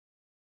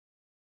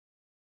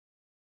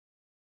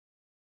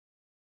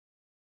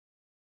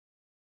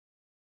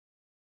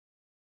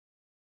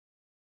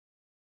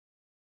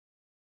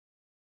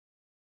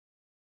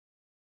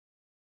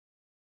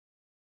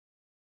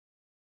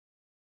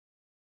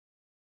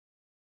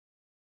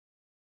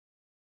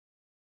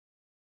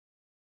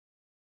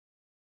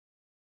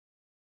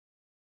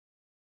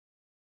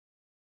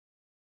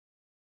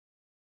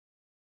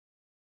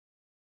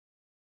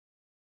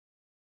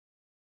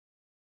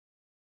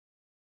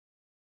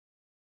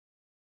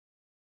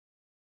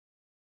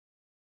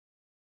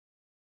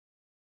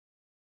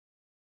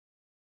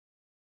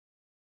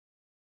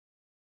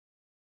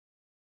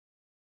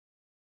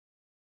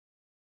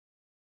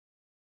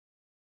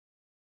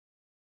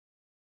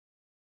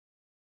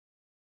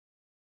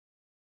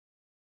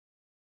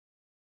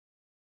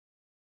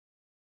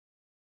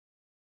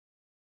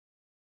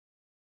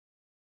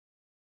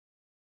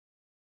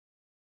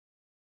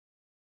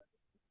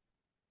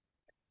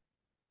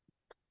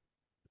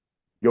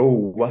Yo,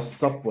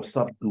 what's up? What's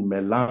up,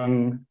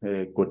 Dumelang?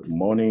 Good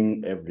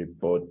morning,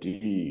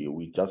 everybody.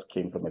 We just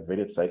came from a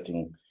very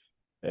exciting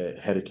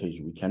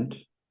heritage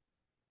weekend,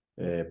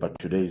 but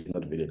today is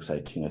not very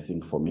exciting, I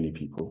think, for many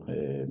people.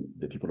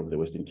 The people of the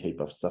Western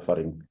Cape are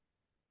suffering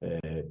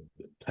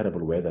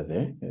terrible weather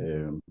there.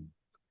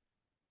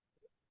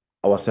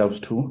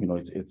 Ourselves too,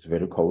 it's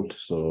very cold.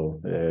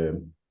 So,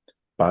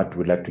 but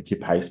we'd like to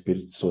keep high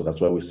spirits, so that's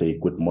why we say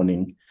good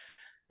morning.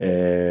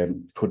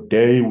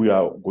 Today we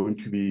are going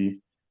to be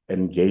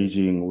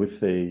engaging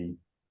with a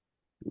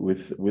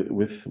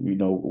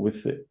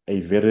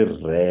very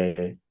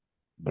rare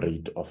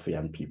breed of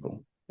young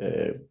people.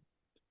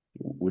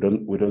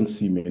 We don't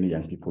see many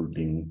young people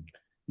being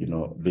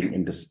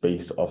in the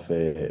space of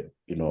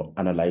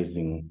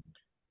analyzing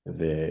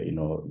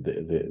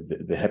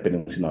the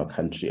happenings in our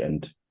country.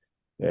 And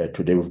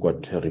today we've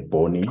got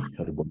Rebone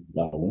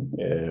Tau,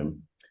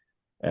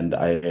 and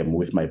I am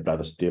with my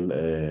brother still,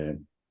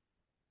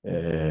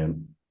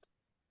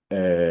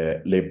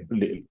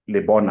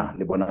 Lebona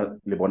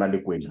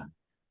Lekoena.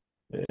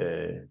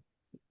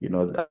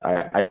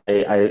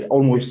 I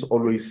almost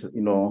always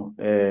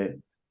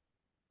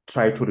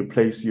try to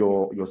replace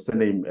your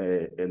surname,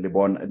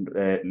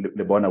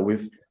 Lebona,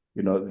 with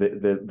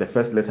the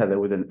first letter there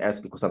with an S,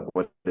 because I've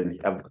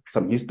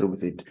some history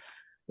with it.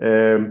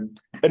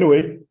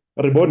 Anyway,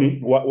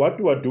 Reboni, what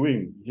you are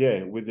doing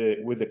here with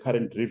the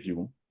current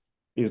review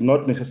is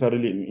not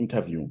necessarily an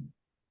interview,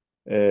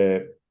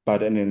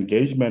 but an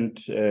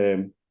engagement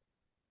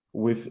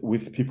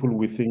with people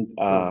we think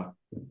are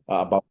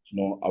about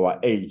our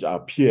age,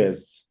 our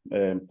peers,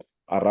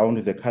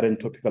 around the current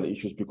topical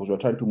issues, because we're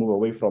trying to move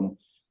away from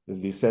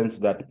the sense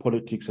that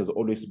politics has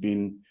always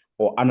been,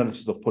 or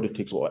analysis of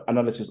politics or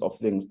analysis of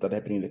things that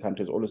happen in the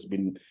country has always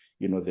been,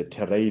 the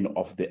terrain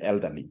of the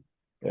elderly.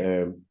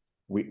 We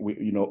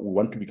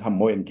want to become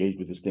more engaged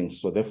with these things.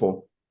 So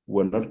therefore,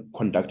 we're not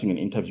conducting an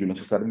interview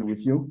necessarily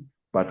with you,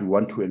 but we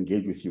want to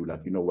engage with you,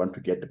 want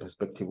to get the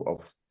perspective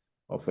of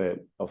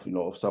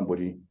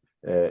somebody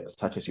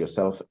such as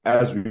yourself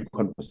as we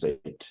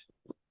conversate.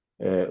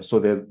 So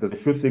there's a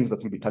few things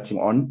that we'll be touching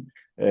on.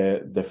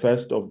 The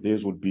first of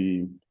these would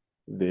be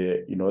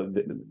the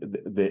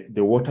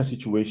water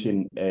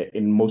situation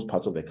in most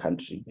parts of the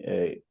country,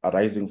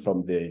 arising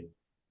from the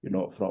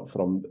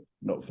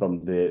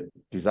from the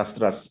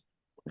disastrous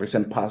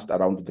recent past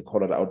around the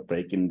cholera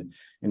outbreak in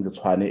the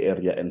Tshwane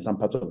area and some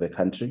parts of the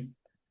country.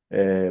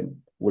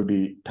 We'll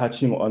be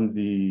touching on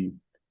the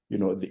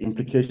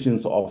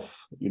implications of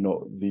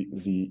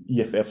the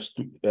EFF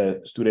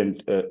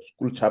student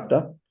school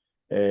chapter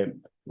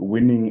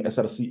winning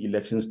SRC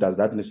elections. Does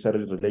that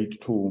necessarily relate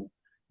to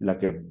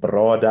like a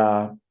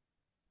broader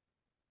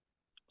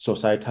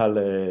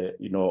societal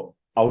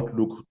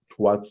outlook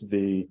towards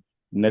the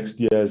next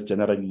year's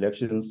general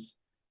elections?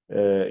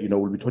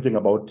 We'll be talking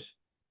about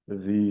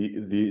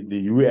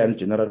the UN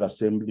General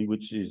Assembly,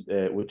 which is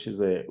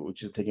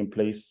taking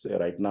place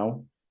right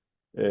now.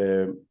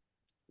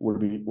 We'll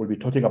be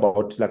talking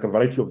about like a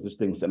variety of these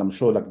things, and I'm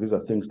sure like these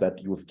are things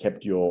that you've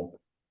kept your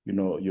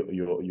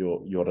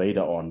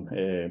radar on,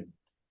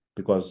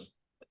 because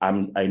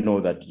I know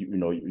that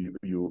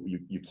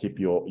you keep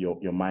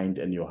your mind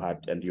and your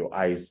heart and your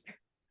eyes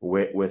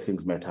where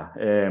things matter.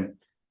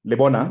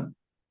 Lebona,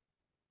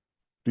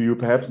 do you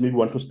perhaps maybe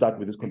want to start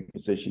with this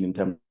conversation in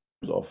terms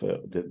of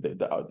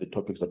the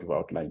topics that we've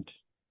outlined?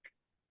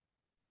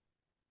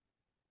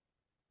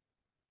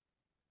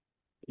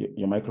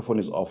 Your microphone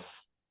is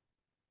off.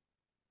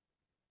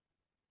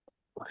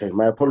 Okay,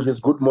 my apologies.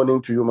 Good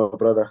morning to you, my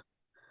brother.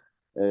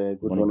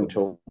 Good morning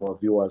to our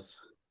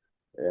viewers,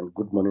 and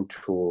good morning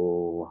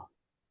to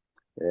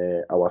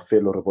our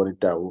fellow Rebone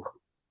Tau.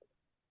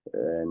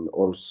 And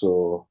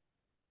also,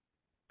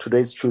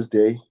 today's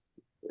Tuesday.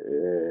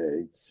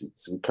 It's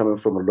coming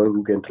from a long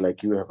weekend,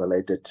 like you have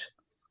highlighted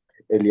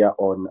earlier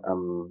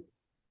on.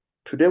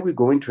 Today we're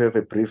going to have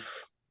a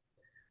brief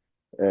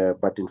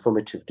but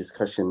informative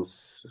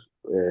discussions.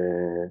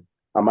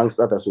 Amongst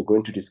others, we're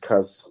going to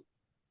discuss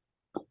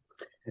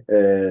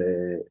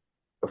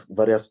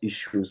various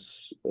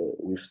issues.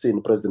 We've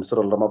seen President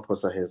Cyril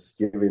Ramaphosa has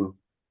given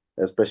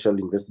a special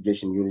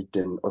investigation unit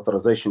and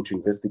authorization to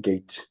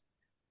investigate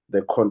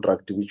the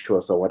contract which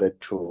was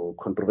awarded to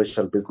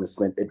controversial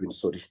businessman Edwin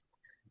Sodi.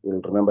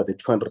 You'll remember the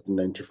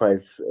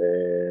 295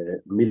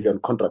 million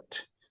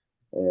contract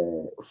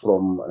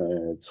from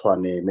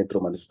Tshwane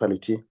Metro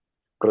Municipality.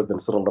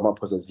 President Cyril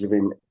Ramaphosa has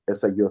given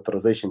SIU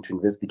authorization to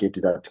investigate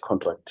that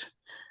contract,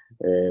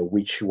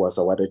 which was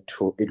awarded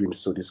to Edwin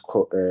Sodi's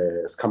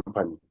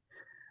company.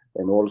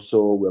 And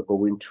also, we're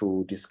going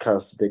to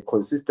discuss the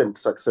consistent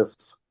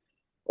success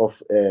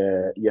of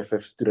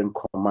EFF Student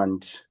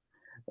Command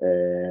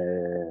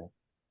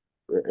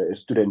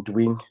student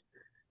wing.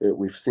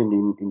 We've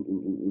seen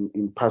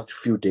in past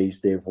few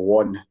days they've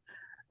won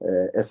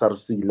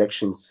SRC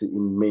elections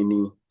in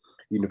many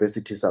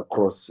universities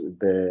across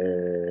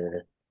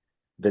the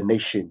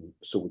nation.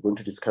 So we're going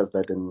to discuss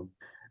that and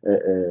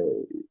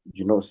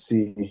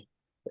see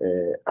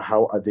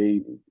how are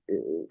they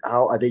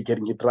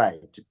getting it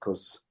right,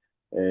 because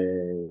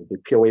The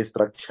POA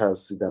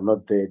structures, they're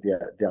not there,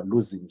 they are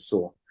losing.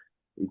 So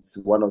it's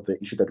one of the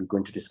issues that we're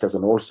going to discuss.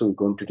 And also we're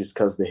going to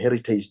discuss the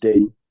Heritage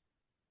Day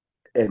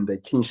and the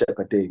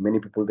Thamsanqa Day. Many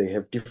people, they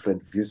have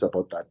different views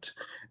about that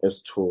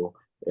as to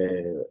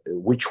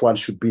which one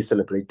should be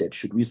celebrated.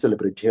 Should we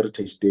celebrate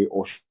Heritage Day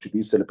or should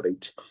we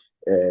celebrate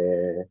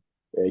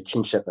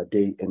Thamsanqa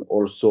Day? And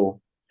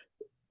also,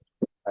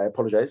 I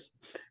apologize.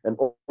 And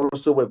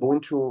also we're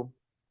going to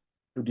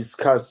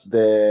discuss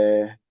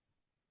the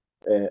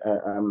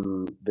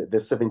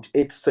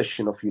 78th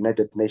session of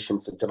United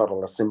Nations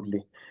General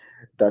Assembly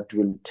that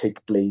will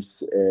take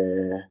place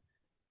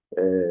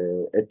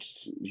at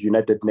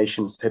United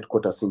Nations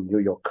headquarters in New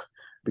York,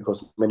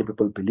 because many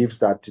people believe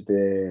that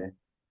the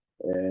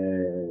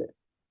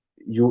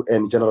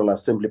UN General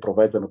Assembly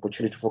provides an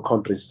opportunity for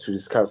countries to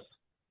discuss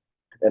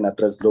and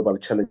address global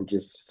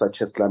challenges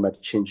such as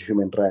climate change,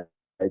 human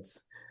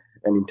rights,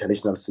 and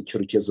international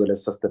security, as well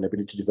as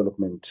sustainable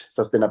development.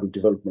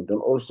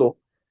 And also,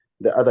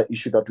 the other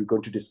issue that we're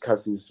going to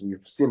discuss is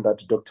we've seen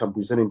that Dr.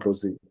 Mbuzeni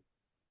Ndlozi,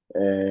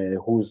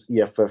 who's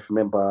EFF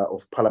member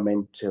of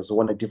parliament, has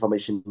won a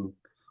defamation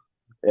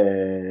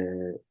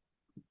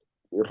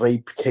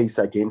rape case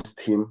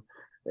against him.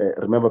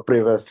 Remember,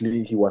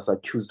 previously he was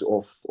accused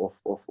of a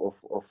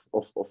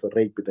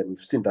rape. Then we've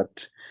seen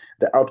that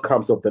the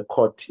outcomes of the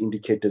court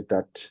indicated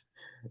that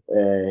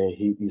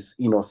he is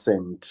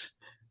innocent,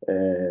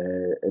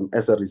 and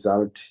as a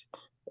result,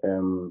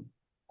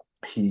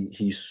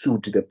 he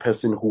sued the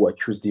person who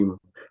accused him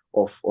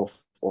of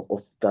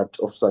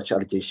such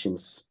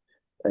allegations.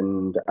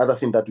 And the other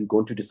thing that we're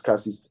going to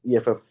discuss is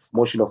EFF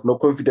motion of no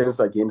confidence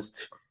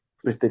against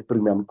Free State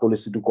Premier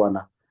Mxolisi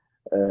Dukwana.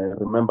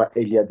 Remember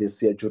earlier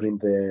this year during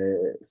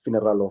the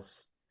funeral of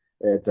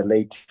the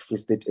late Free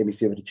State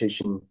MEC of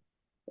Education,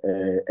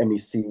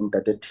 MEC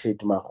Ntate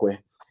Tate Magwe,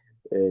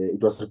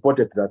 it was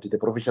reported that the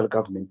provincial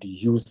government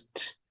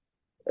used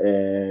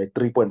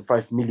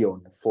 3.5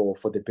 million for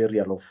the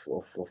burial of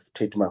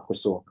Tate Magwe.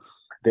 So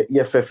the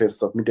EFF has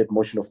submitted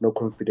motion of no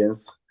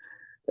confidence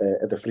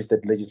at the Free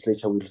State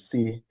Legislature. We'll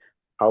see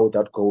how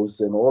that goes.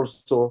 And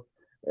also,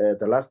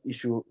 the last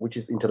issue, which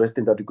is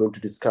interesting that we're going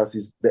to discuss,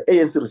 is the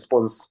ANC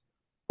response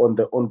on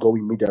the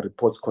ongoing media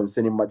reports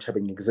concerning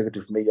Machabeng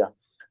Executive Mayor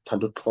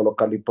Thando Xolo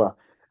Kalipa.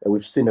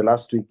 We've seen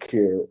last week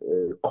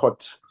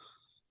court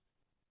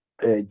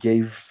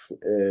gave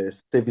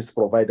service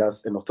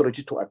providers an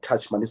authority to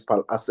attach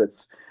municipal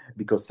assets,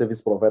 because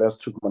service providers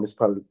took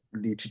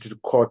municipality to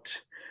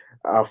court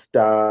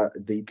after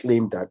they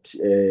claimed that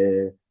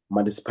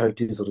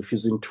municipalities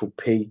refusing to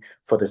pay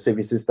for the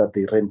services that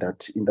they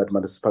rendered in that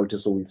municipality.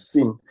 So we've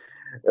seen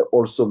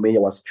also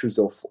mayor was accused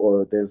of,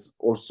 or there's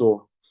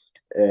also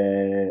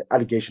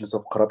allegations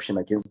of corruption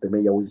against the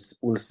mayor.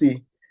 We'll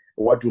see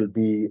what will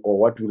be, or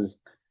what will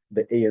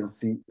the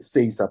ANC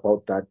says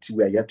about that.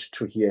 We are yet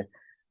to hear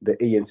the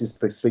ANC's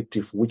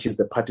perspective, which is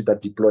the party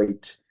that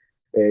deployed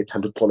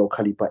Thando Xolo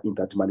Kalipa in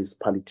that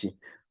municipality.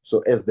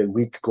 So as the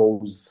week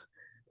goes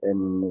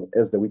and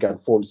as the week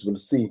unfolds, we'll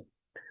see.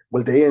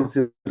 Will the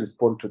ANC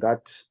respond to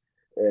that?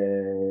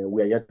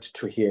 We are yet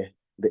to hear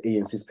the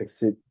ANC's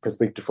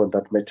perspective on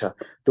that matter.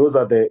 Those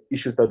are the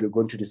issues that we're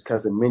going to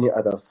discuss, and many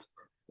others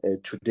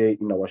today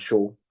in our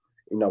show,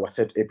 in our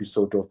third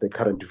episode of The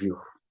Current View.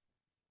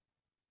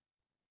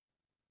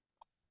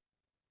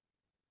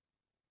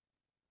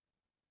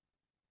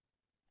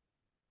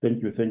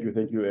 Thank you,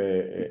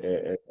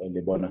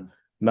 Lebona.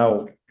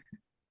 Now,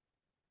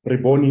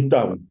 Rebone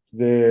Tau,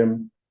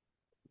 the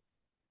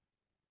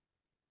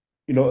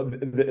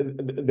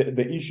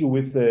issue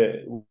with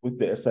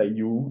the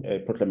SIU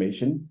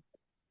proclamation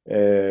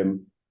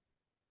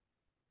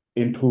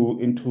into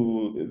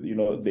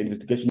the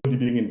investigation,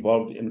 being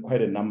involved in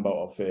quite a number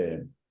of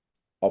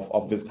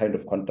this kind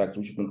of contracts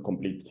which is not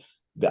complete.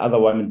 The other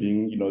one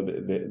being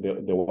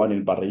the one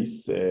in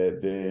Paris,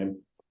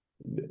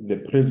 the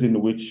prison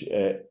which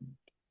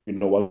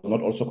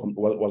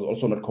was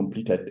also not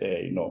completed,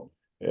 being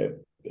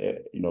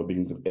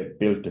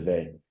built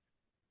there.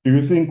 Do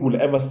you think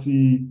we'll ever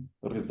see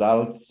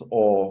results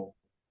or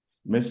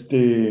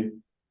Mr.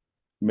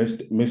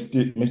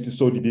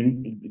 Sodi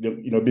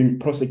being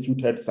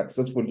prosecuted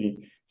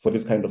successfully for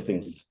this kind of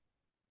things?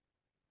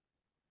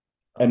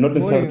 And not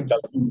necessarily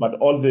just him, but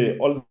all the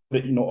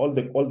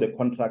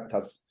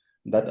contractors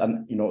that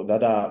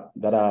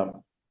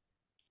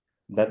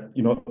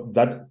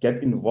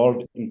get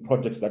involved in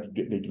projects that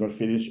they do not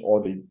finish,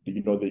 or they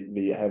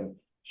have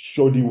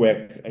shoddy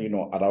work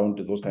around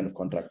those kind of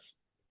contracts.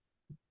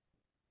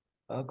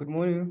 Good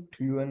morning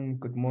to you, and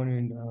good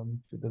morning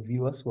to the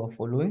viewers who are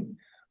following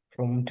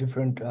from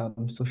different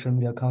social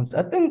media accounts.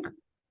 I think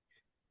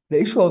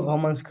the issue of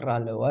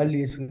Thamsanqa, while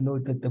yes, we know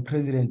that the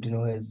president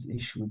has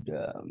issued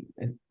a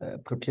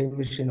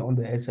proclamation on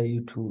the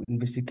SIU to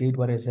investigate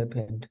what has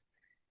happened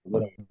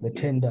on the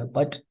tender,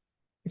 but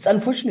it's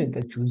unfortunate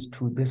that due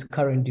to this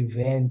current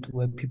event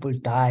where people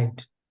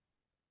died,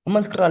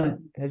 Thamsanqa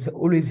has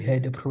always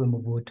had a problem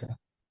of water.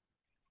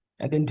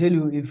 I can tell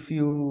you, if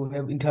you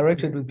have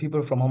interacted with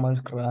people from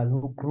Thamsanqa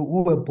who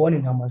were born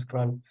in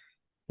Thamsanqa,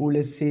 who,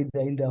 let's say,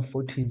 they're in their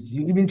 40s,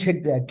 you even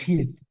check their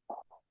teeth.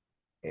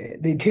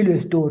 They tell you a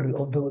story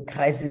of the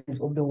crisis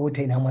of the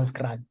water in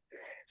Hammanskraal.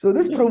 So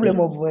this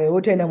problem of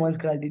water in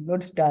Hammanskraal did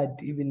not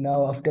start even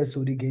now after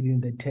Saudi getting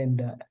the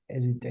tender,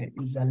 as it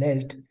is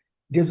alleged.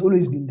 It has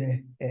always been there,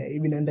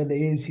 even under the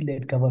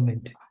ANC-led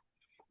government.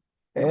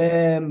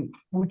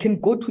 We can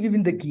go to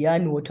even the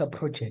Guyana water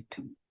project,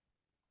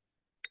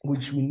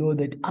 which we know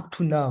that up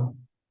to now,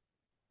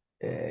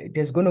 it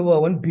has gone over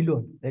 1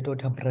 billion, that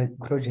water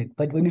project.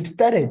 But when it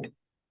started,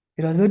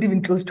 it was not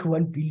even close to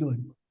 1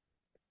 billion.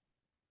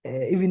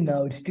 Even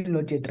now, it's still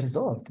not yet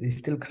resolved. There's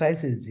still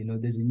crisis.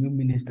 There's a new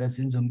minister,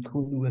 Thamsanqa Tu.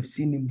 We have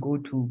seen him go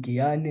to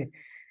Guyana.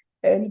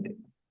 And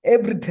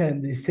every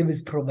time the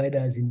service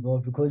providers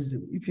involved, because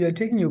if you are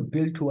taking your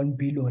bill to 1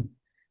 billion,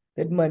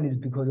 that money is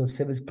because of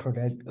service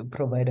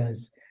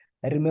providers.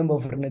 I remember,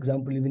 for an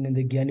example, even in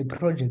the Guyana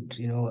project,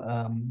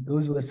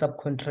 those who were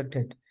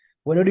subcontracted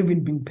were not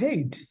even being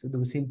paid. So they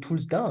were saying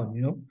tools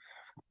down,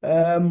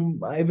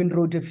 I even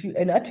wrote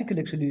an article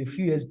actually a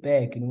few years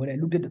back, when I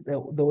looked at the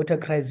water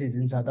crisis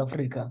in South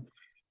Africa.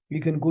 You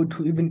can go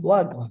to even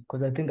Kwagga,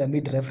 because I think I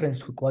made reference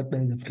to Kwagga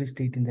in the Free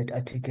State in that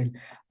article.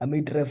 I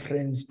made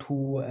reference to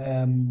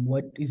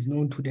what is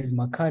known today as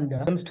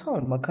Makhanda.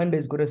 Makhanda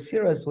has got a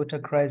serious water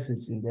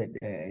crisis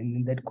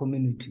in that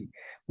community,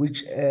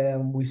 which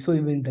we saw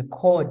even in the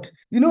court.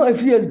 A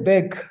few years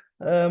back,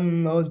 I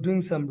was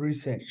doing some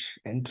research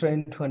and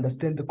trying to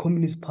understand the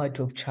Communist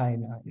Party of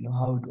China,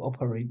 how it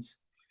operates.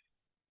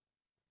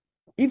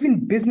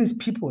 Even business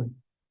people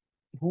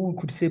who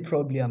could say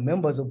probably are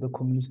members of the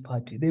Communist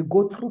Party, they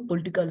go through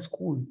political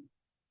school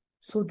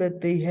so that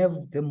they have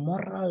the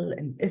moral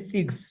and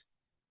ethics,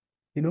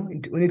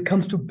 when it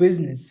comes to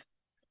business.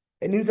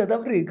 And in South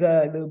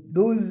Africa,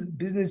 those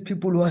business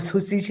people who are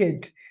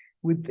associated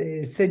with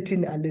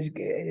certain,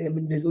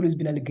 there's always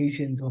been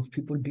allegations of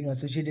people being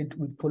associated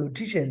with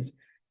politicians.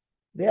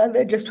 They are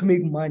there just to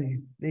make money.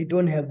 They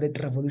don't have that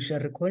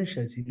revolutionary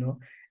conscience,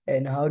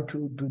 and how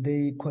do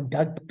they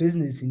conduct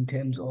business in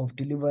terms of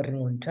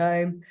delivering on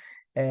time,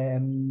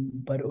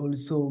 but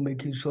also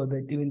making sure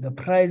that even the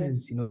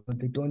prices,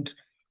 they don't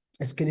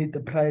escalate the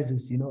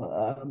prices, we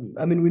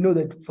know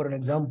that, for an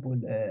example,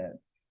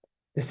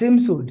 the same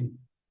Saudi,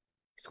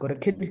 he's got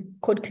a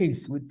court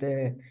case with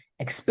the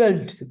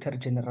expelled Secretary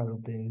General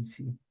of the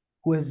ANC,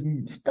 who has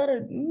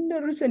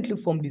recently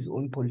formed his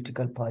own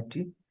political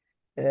party,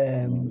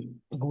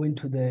 going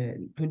to the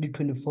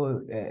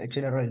 2024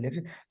 general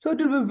election. So it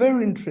will be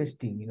very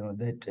interesting,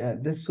 that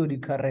this Saudi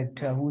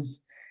character,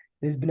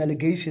 there's been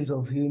allegations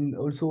of him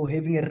also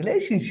having a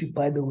relationship,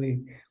 by the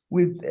way,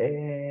 with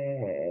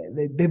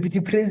the deputy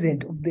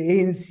president of the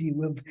ANC.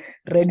 We've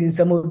read in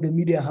some of the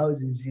media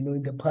houses,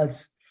 in the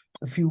past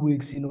few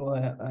weeks,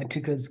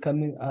 articles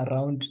coming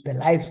around the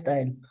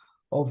lifestyle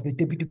of the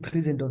deputy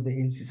president of the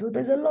ANC. So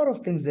there's a lot of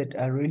things that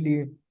are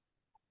really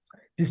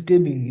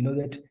disturbing,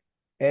 that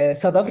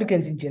South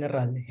Africans in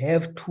general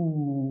have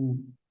to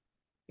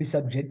be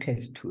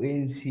subjected to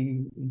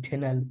ANC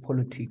internal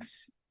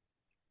politics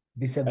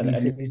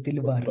vis-a-vis service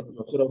delivery.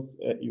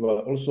 You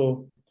are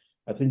also,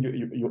 I think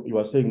you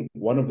are saying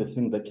one of the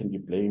things that can be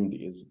blamed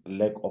is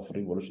lack of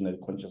revolutionary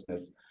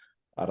consciousness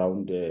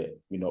around,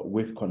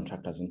 with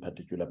contractors in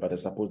particular, but I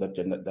suppose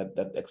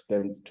that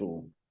extends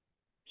to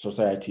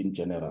society in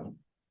general.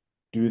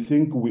 Do you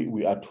think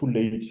we are too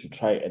late to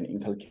try and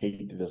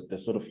inculcate the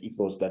sort of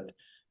ethos that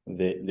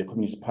the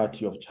Communist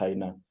Party of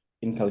China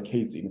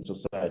inculcates in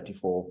society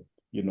for,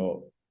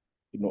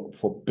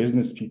 for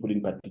business people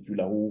in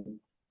particular who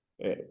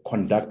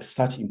conduct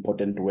such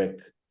important work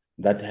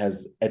that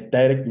has a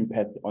direct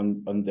impact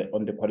on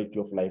the quality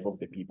of life of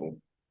the people?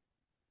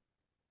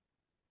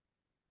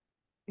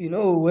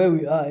 Where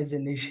we are as a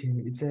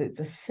nation, it's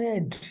a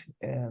sad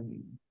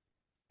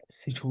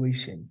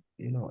situation,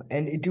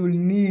 and it will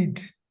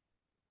need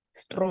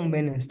strong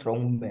men and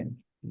strong women,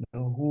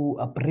 who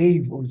are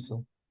brave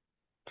also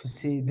to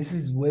say this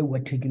is where we're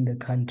taking the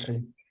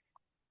country.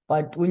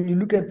 But when you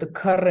look at the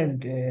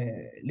current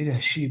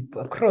leadership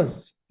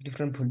across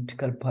different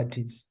political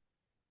parties,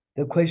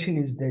 the question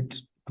is that,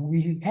 do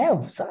we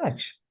have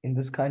such in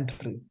this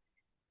country?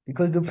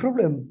 Because the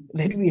problem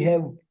that we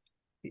have,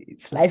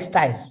 it's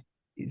lifestyle.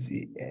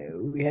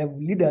 We have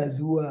leaders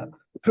who are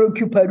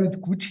preoccupied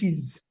with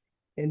Gucci's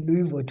and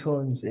Louis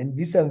Vuittons, and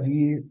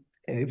vis-a-vis,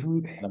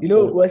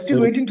 we're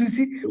still waiting to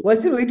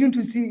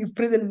see if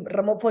President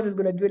Ramaphosa is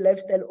going to do a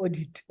lifestyle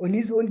audit on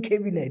his own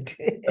cabinet.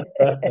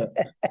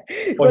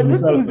 Because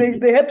these things,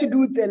 they have to do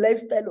with their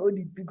lifestyle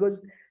audit,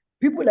 because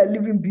people are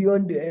living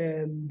beyond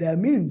their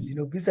means,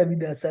 vis-a-vis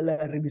their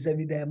salary,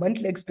 vis-a-vis their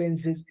monthly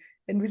expenses,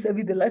 and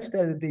vis-a-vis the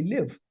lifestyle that they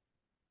live.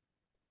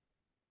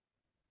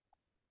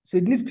 So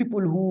it needs people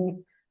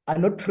who are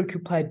not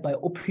preoccupied by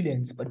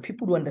opulence, but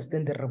people who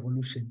understand the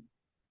revolution.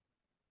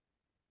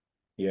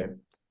 Yeah.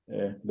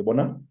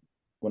 Lebona,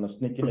 want to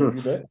sneak in a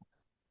little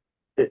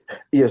bit?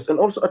 Yes, and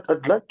also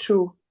I'd like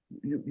to,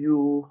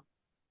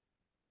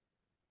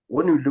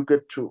 when you look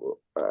at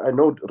I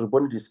know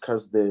Rebone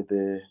discussed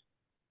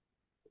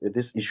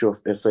this issue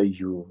of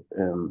SIU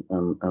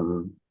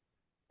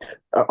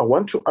I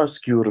want to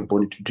ask you,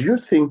 Rebone, do you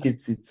think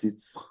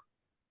it's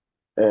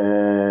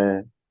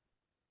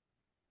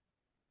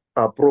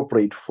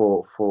appropriate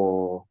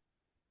for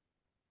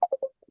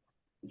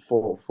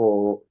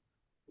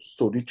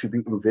Saudi to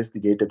be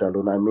investigated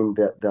alone? I mean,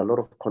 there are a lot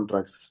of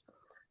contracts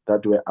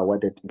that were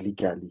awarded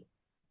illegally.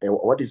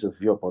 What is your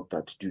view about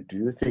that? Do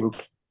you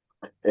think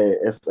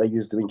SIU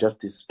is doing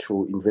justice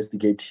to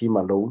investigate him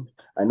alone?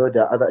 I know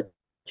there are other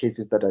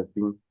cases that are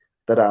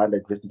under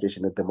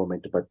investigation at the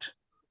moment, but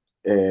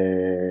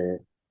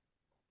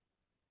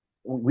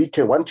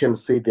one can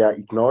say they are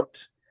ignored.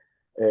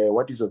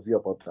 What is your view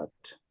about that?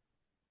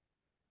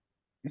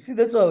 You see,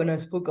 that's why when I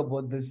spoke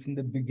about this in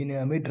the beginning,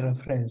 I made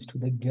reference to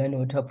the Guyana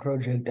water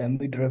project. I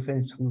made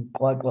reference to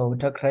Kwatwa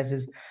water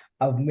crisis.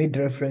 I've made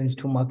reference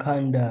to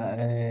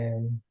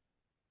Makanda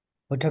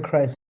water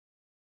crisis.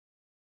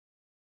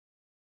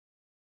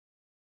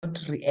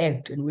 Not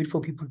react and wait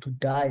for people to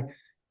die,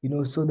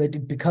 so that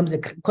it becomes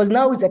because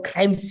now it's a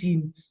crime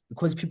scene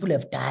because people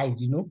have died,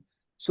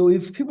 So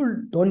if people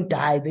don't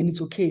die, then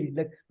it's okay.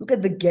 Like, look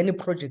at the Guyana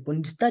project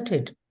when it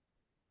started.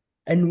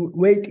 And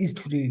where it is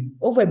today,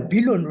 over R1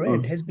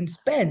 billion has been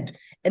spent,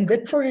 and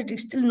that project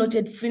is still not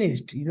yet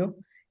finished.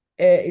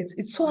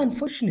 It's so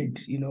unfortunate,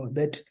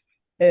 that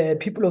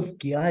people of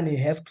Guyana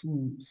have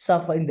to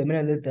suffer in the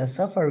manner that they're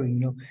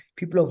suffering.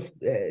 People of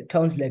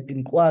towns like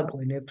in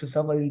Kwakwa have to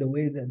suffer in the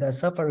way that they're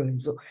suffering.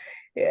 So,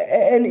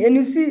 and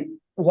you see,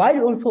 why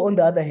also on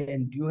the other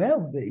hand, you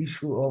have the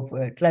issue of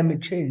climate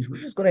change,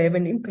 which is going to have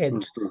an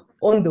impact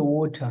on the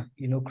water,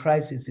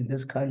 crisis in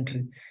this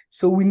country.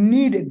 So we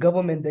need a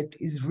government that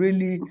is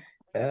really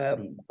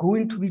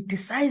going to be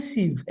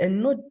decisive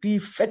and not be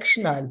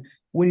factional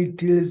when it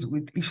deals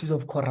with issues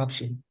of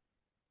corruption.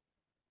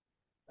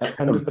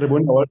 And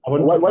Rebone, I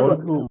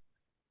want to.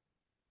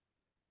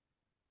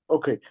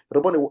 Okay,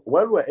 Rebone,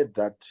 while we're at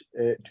that,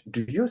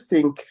 do you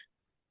think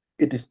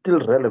it is still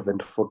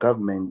relevant for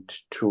government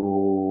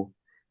to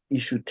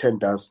issue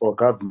tenders, or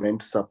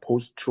government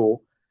supposed to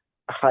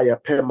hire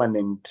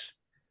permanent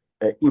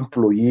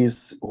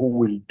employees who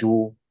will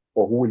do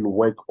or who will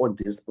work on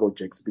these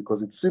projects?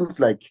 Because it seems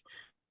like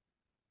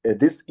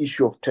this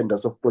issue of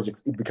tenders of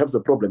projects, it becomes a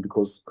problem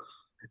because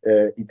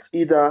it's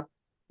either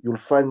you'll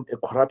find a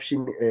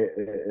corruption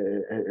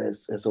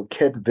has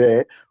occurred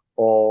there,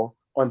 or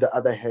on the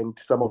other hand,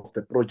 some of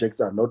the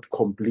projects are not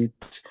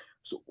complete.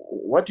 So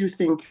what do you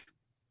think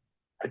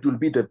it will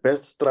be the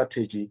best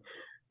strategy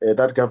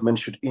that government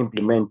should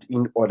implement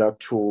in order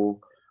to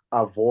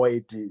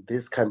avoid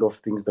this kind of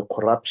things, the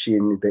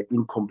corruption, the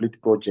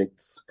incomplete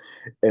projects,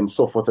 and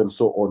so forth and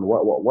so on?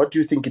 What do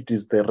you think it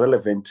is the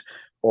relevant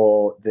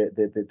or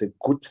the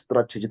good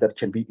strategy that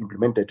can be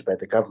implemented by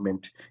the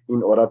government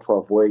in order to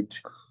avoid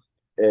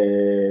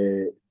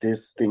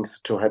these things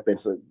to happen?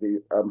 So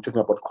I'm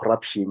talking about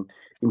corruption,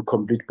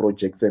 incomplete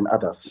projects, and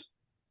others.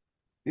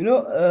 I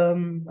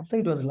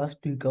think it was last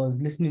week I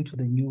was listening to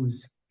the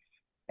news,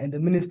 and the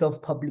Minister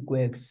of Public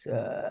Works,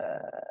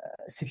 Sihle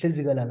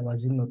Zikalala,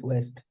 was in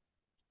Northwest.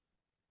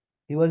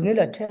 He was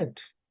nearly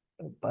attacked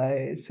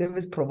by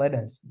service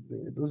providers,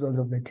 those ones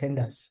of the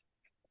tenders,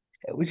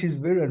 which is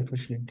very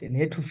unfortunate. And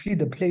he had to flee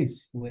the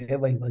place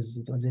wherever he was.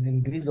 It was an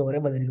English or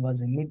whatever that it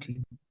was, a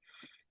meeting.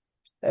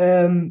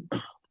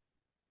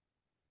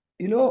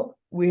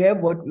 We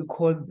have what we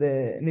call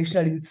the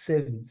National Youth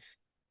Service.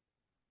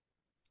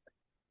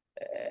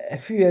 A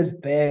few years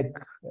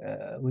back,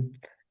 with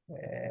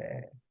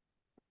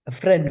a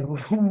friend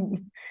who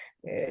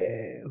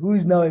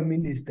is now a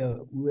minister,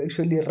 we were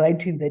actually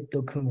writing that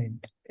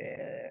document,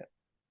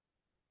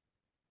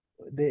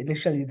 the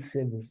National Youth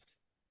Service.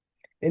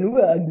 And we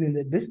were arguing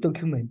that this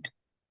document,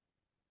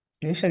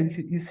 National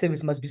Youth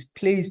Service, must be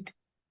placed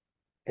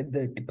at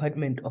the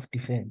Department of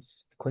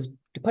Defense, because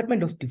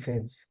Department of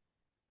Defense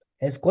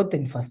has got the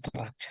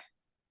infrastructure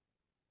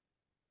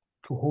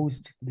to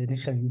host the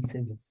National Youth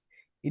Service.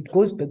 It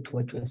goes back to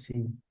what you are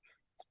saying.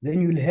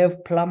 Then you'll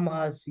have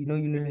plumbers,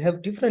 you'll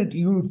have different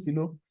youth,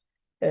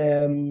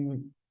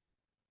 being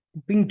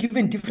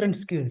given different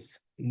skills,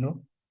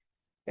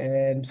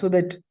 so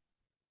that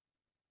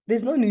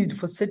there's no need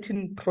for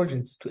certain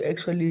projects to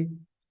actually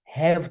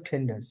have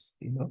tenders,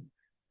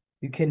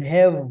 You can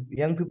have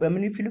young people. I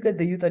mean, if you look at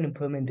the youth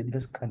unemployment in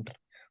this country,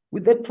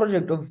 with that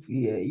project of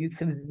youth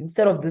service,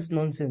 instead of this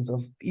nonsense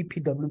of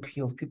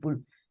EPWP, of people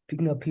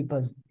picking up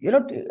papers, you're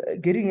not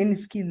getting any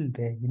skill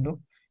there,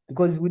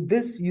 because with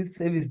this youth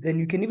service, then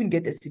you can even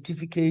get a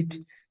certificate,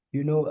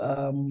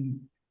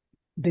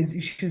 there's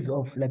issues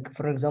of, like,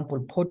 for example,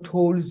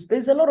 potholes.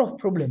 There's a lot of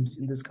problems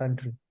in this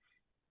country.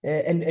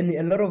 And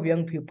a lot of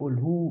young people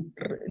who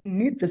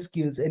need the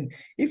skills. And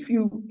if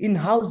you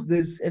in-house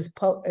this as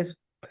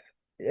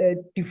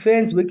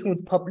defense working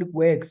with public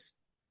works,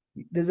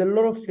 there's a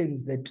lot of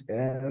things that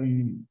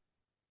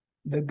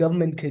the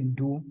government can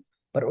do,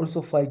 but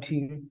also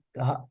fighting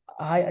the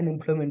high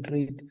unemployment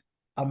rate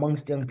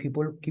amongst young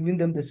people, giving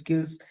them the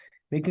skills,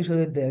 making sure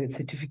that they're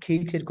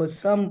certificated, because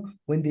some,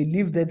 when they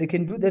leave there, they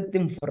can do that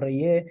thing for a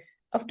year.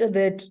 After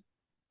that,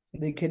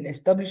 they can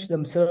establish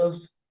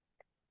themselves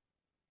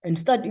and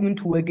start even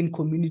to work in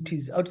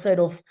communities outside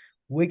of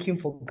working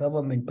for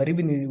government, but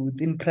even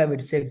within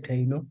private sector,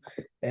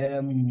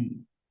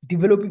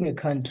 developing a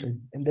country.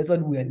 And that's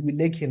what we're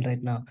lacking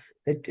right now,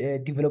 that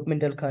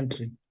developmental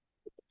country.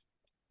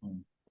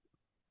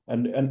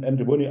 And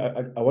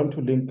Rebone, I want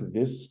to link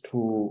this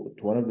to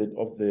one of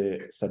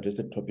the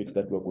suggested topics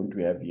that we're going to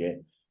have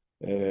here.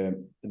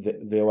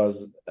 There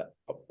was,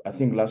 I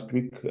think last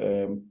week,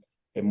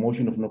 a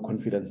motion of no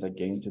confidence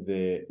against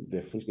the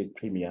Free State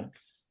Premier,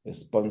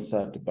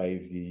 sponsored by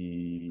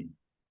the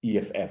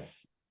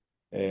EFF,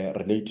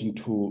 relating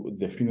to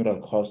the funeral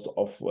cost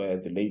of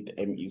the late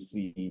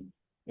MEC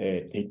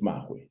Tate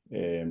Mahwe.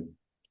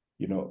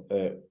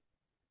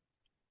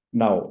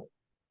 Now,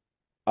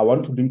 I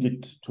want to link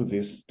it to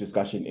this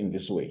discussion in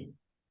this way,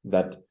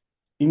 that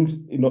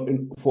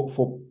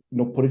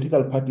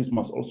political parties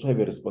must also have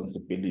a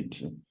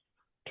responsibility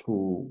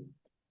to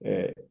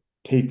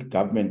take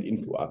government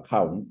into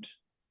account,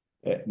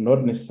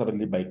 not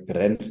necessarily by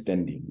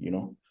grandstanding,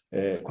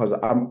 because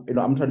I'm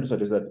trying to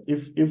suggest that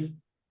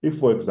if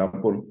for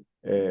example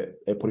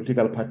a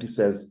political party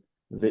says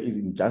there is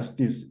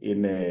injustice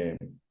in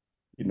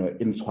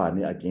in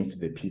Tshwane against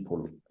the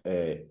people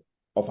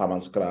of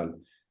Hammanskraal,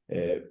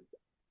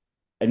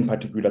 in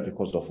particular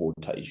because of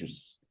water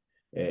issues,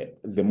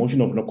 the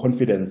motion of no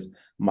confidence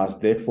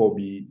must therefore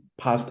be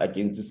passed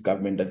against this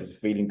government that is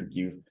failing to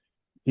give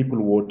people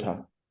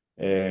water,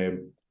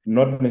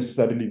 not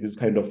necessarily this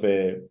kind of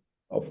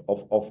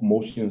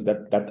motions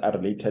that are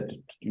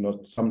related,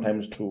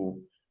 sometimes to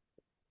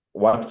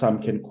what some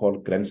can call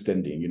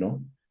grandstanding.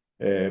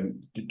 Do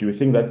you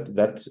think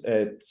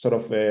that sort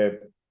of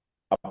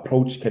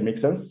approach can make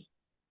sense?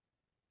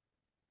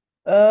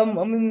 I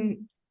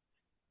mean,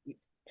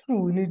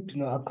 true, we need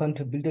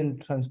accountability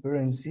and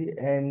transparency.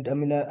 And I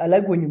mean, I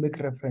like when you make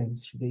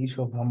reference to the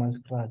issue of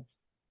Hammanskraal.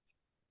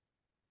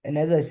 And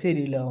as I said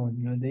earlier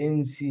on, the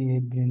ANC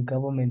had been in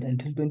government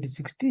until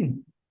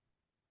 2016,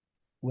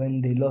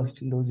 when they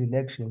lost in those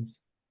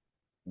elections.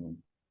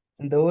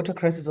 And the water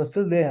crisis was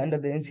still there under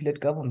the ANC-led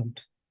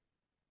government.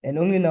 And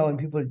only now when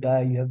people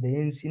die, you have the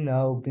ANC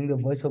now being the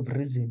voice of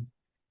reason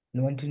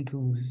and wanting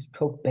to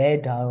talk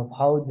bad of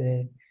how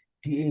the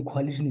DA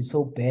coalition is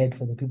so bad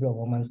for the people of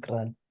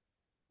Hammanskraal.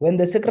 When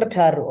the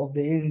secretary of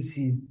the ANC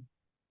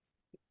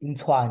in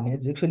Tshwane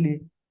is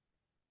actually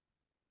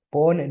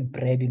born and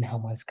bred in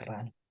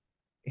Hammanskraal.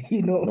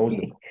 He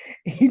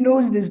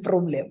knows this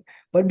problem,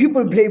 but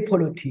people play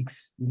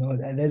politics,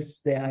 and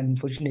that's the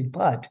unfortunate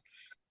part.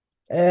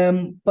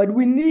 But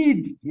we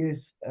need,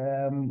 yes,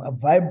 a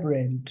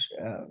vibrant,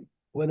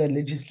 whether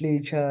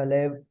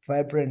legislature,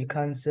 vibrant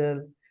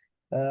council,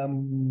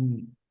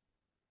 the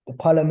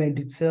parliament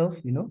itself,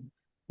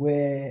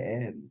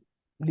 where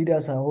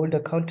leaders are held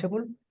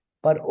accountable,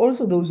 but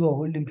also those who are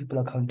holding people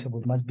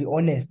accountable must be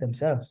honest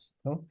themselves,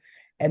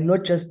 and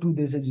not just do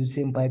this, as you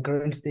say, by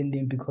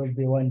grandstanding because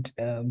they want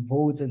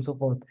votes and so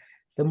forth.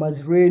 They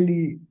must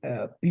really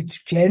be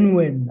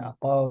genuine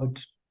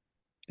about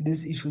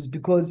these issues,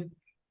 because,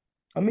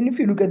 I mean, if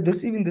you look at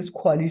this, even this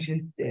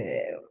coalition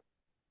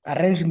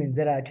arrangements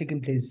that are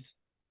taking place,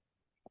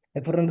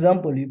 like for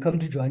example, you come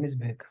to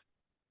Johannesburg,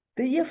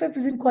 the EFF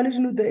is in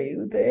coalition with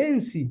the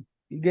ANC,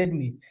 you get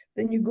me?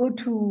 Then you go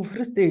to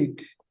Free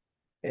State,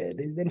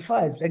 there's then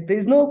fights, like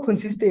there's no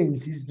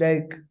consistency. It's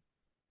like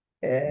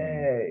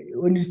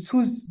when you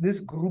choose this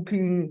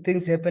grouping,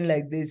 things happen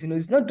like this,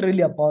 it's not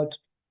really about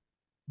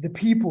the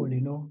people,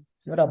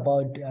 it's not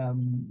about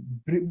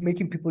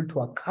making people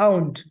to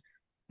account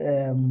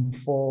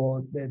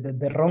for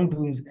the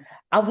wrongdoings.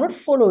 I've not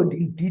followed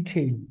in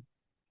detail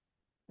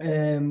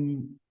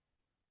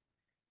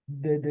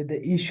the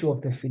issue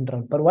of the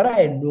funeral, but what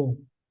I know,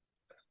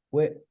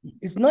 where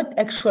it's not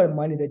actual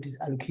money that is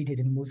allocated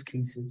in most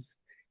cases.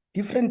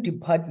 Different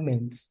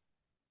departments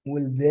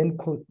will then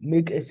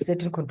make a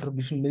certain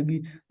contribution.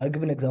 Maybe I'll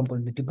give an example.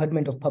 The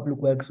Department of Public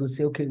Works will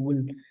say, okay,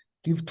 we'll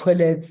give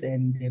toilets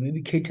and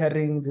maybe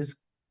catering. This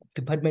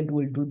department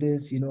will do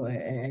this,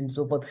 and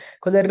so forth.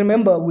 Because I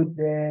remember with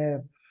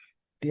the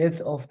death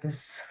of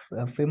this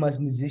famous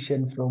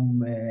musician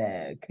from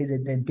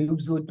KZN,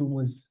 Bebzo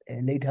Tumo's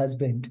late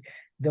husband,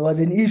 there was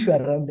an issue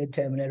around that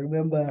time. And I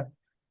remember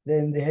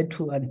then they had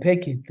to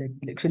unpack it, that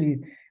actually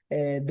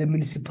the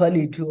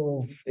municipality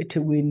of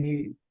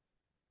eThekwini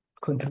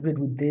contributed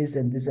with this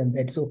and this and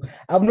that. So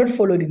I've not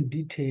followed in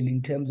detail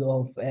in terms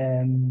of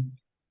the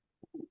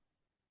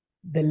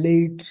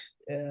late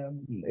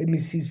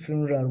MEC's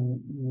funeral.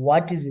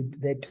 What is it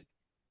that,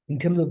 in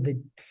terms of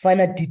the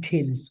finer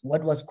details,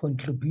 what was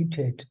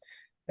contributed,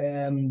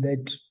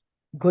 that,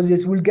 because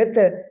yes, we'll get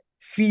the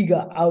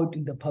figure out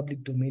in the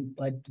public domain,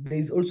 but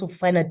there's also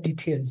finer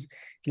details.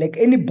 Like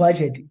any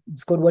budget,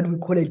 it's got what we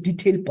call a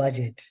detailed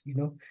budget,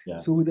 Yeah.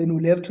 So then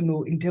we'll have to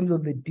know in terms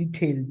of the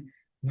detail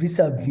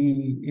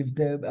vis-a-vis, if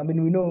we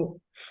know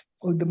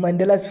of the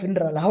Mandela's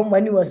funeral, how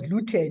money was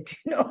looted,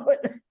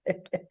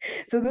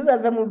 So those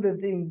are some of the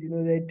things,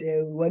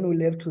 that one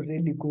will have to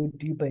really go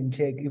deep and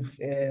check if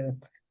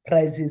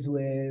prices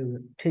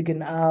were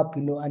taken up,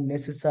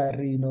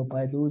 unnecessary,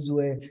 by those who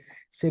were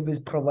service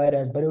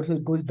providers. But also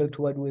it goes back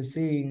to what we were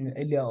saying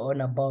earlier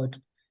on about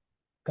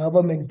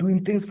government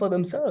doing things for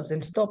themselves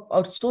and stop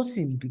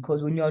outsourcing,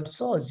 because when you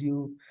outsource,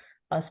 you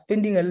are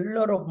spending a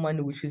lot of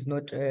money, which is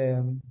not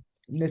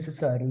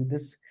necessary.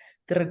 This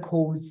three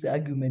codes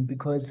argument,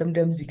 because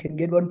sometimes you can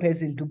get one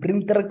person to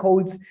bring three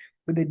codes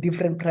with the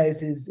different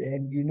prices,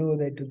 and you know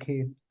that,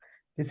 okay,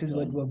 this is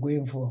what we're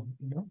going for,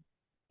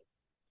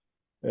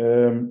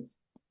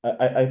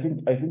 I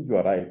think you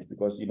are right,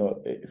 because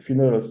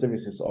funeral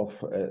services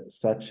of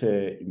such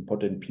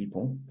important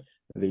people,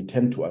 they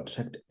tend to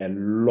attract a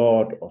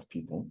lot of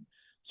people.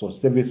 So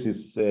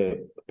services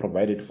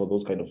provided for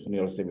those kind of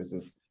funeral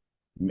services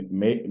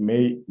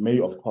may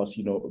of course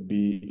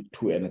be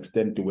to an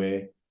extent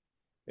where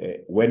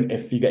when a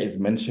figure is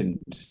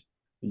mentioned,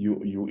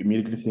 you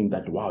immediately think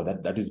that, wow,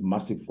 that is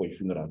massive for a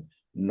funeral,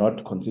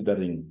 not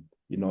considering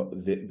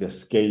the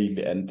scale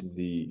and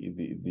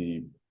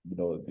the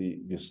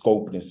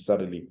scope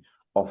necessarily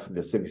of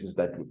the services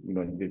that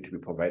need to be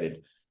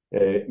provided.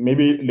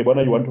 Maybe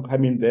Lebona, you want to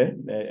come in there,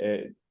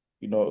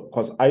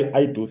 because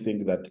I do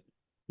think that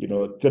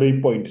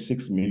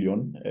 3.6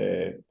 million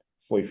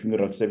for a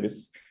funeral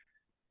service,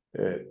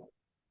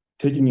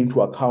 taking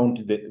into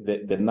account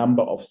the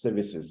number of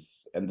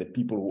services and the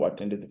people who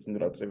attended the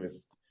funeral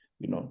service,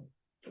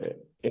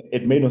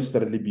 it may not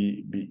necessarily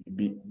be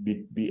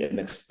an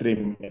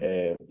extreme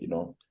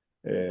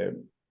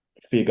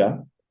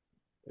figure,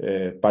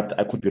 but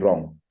I could be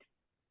wrong.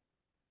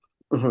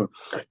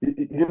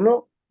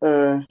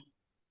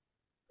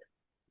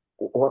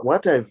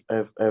 What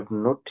I've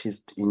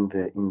noticed in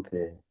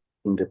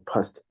the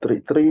past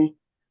three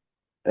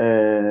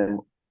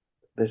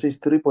this is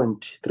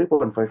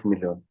 3.5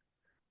 million.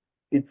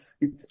 It's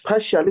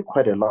partially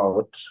quite a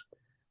lot.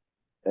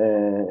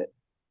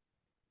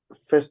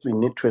 First, we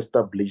need to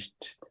establish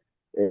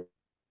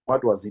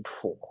what was it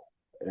for.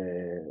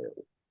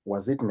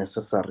 Was it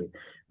necessary?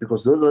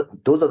 Because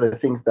those are the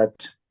things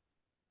that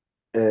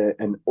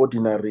an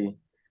ordinary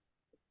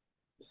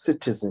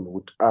citizen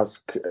would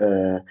ask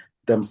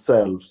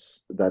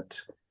themselves,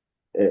 that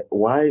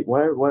why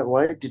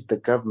did the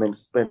government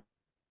spend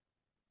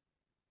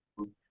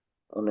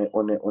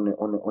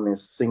on a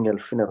single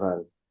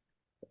funeral?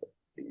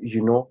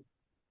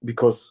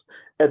 Because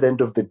at the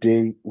end of the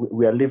day,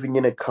 we are living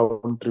in a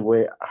country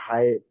where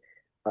high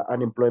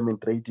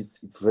unemployment rate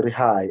it's very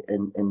high,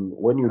 and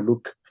when you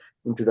look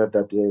into that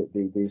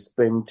they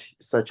spend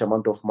such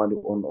amount of money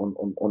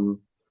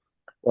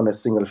on a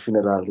single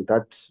funeral,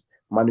 that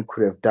money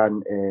could have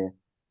done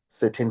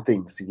certain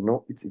things.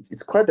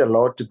 It's quite a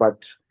lot,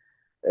 but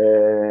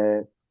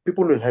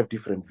people will have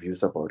different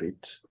views about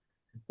it.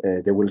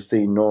 They will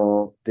say,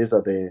 no, these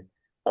are the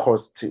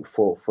cost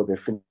for the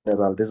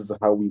funeral. This is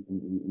how we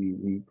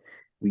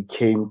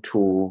came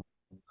to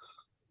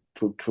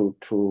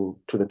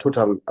the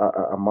total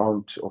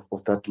amount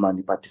of that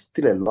money, but it's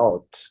still a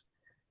lot.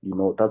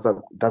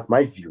 That's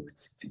my view.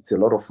 It's a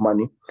lot of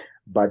money,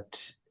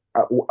 but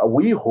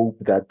we hope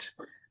that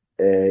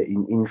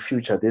in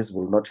future this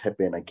will not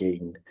happen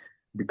again,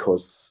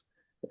 because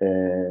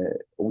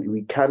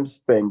we can't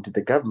spend,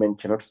 the government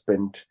cannot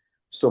spend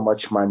so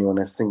much money on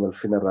a single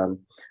funeral,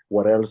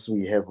 what else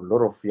we have a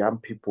lot of young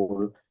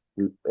people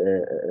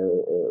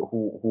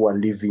who are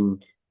living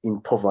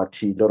in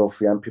poverty, a lot of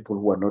young people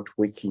who are not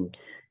working,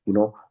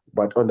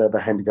 but on the other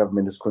hand, the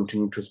government is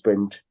continuing to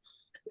spend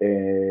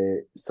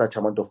such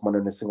amount of money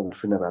on a single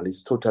funeral.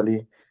 Is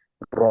totally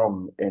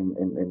wrong, and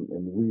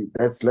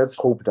let's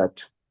hope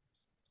that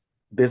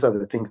these are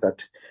the things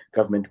that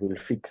government will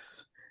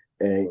fix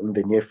in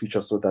the near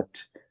future, so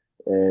that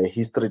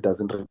history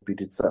doesn't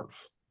repeat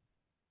itself.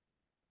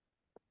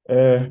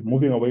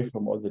 Moving away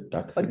from all the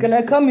dark But things. can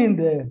I come in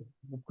there?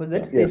 Because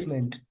that Yes.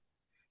 statement,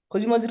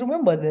 because you must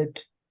remember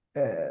that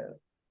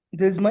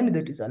there's money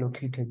that is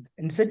allocated,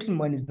 and certain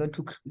money is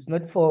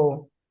not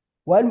for,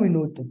 while we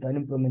note that the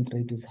unemployment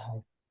rate is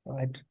high,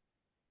 right?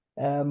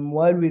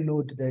 While we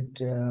note that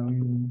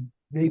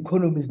the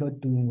economy is not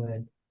doing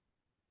well,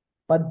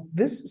 but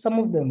some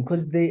of them,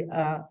 because that's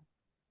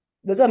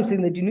what I'm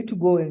saying, that you need to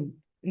go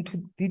into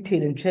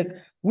detail and check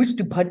which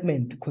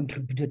department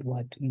contributed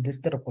what in this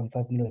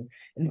 3.5 million.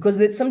 And because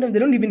sometimes they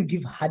don't even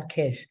give hard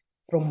cash.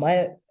 From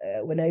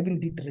when I even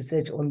did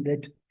research on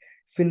that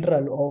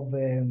funeral of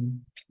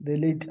the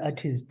late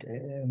artist,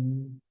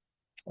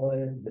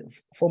 or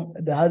from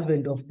the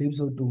husband of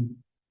Thamsanqa Tu.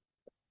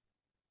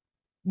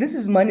 This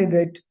is money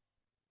that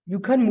you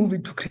can't move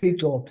it to create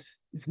jobs.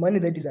 It's money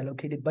that is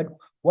allocated. But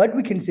what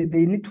we can say,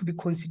 they need to be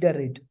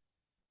considerate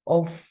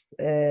of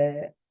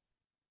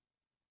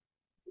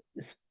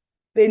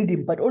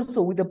spending, but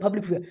also with the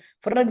public figure.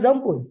 For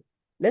example,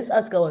 let's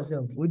ask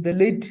ourselves, with the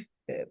late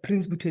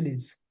Prince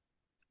Butelis,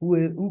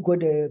 who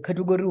got a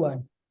category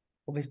 1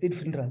 of a state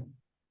funeral,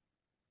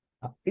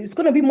 it's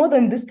going to be more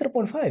than this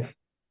 3.5.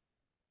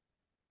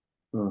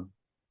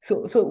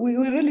 So we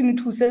really need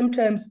to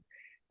sometimes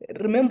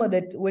remember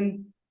that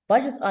when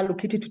budgets are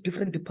allocated to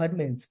different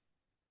departments,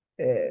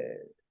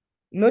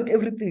 not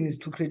everything is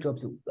to create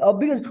jobs. Our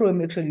biggest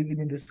problem actually even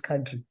in this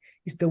country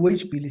is the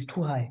wage bill is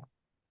too high.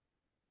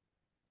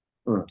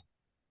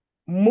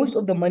 Most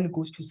of the money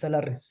goes to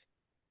salaries,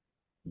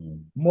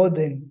 more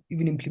than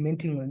even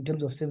implementing in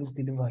terms of service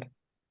delivery.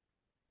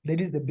 That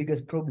is the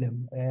biggest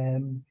problem.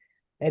 And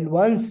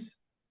once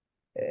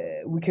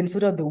we can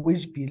sort out the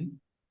wage bill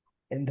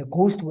and the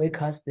ghost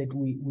workers that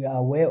we are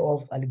aware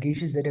of,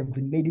 allegations that have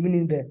been made, even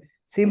in the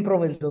same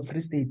province of Free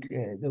State,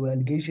 there were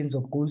allegations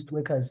of ghost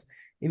workers.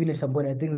 Even at some point, I think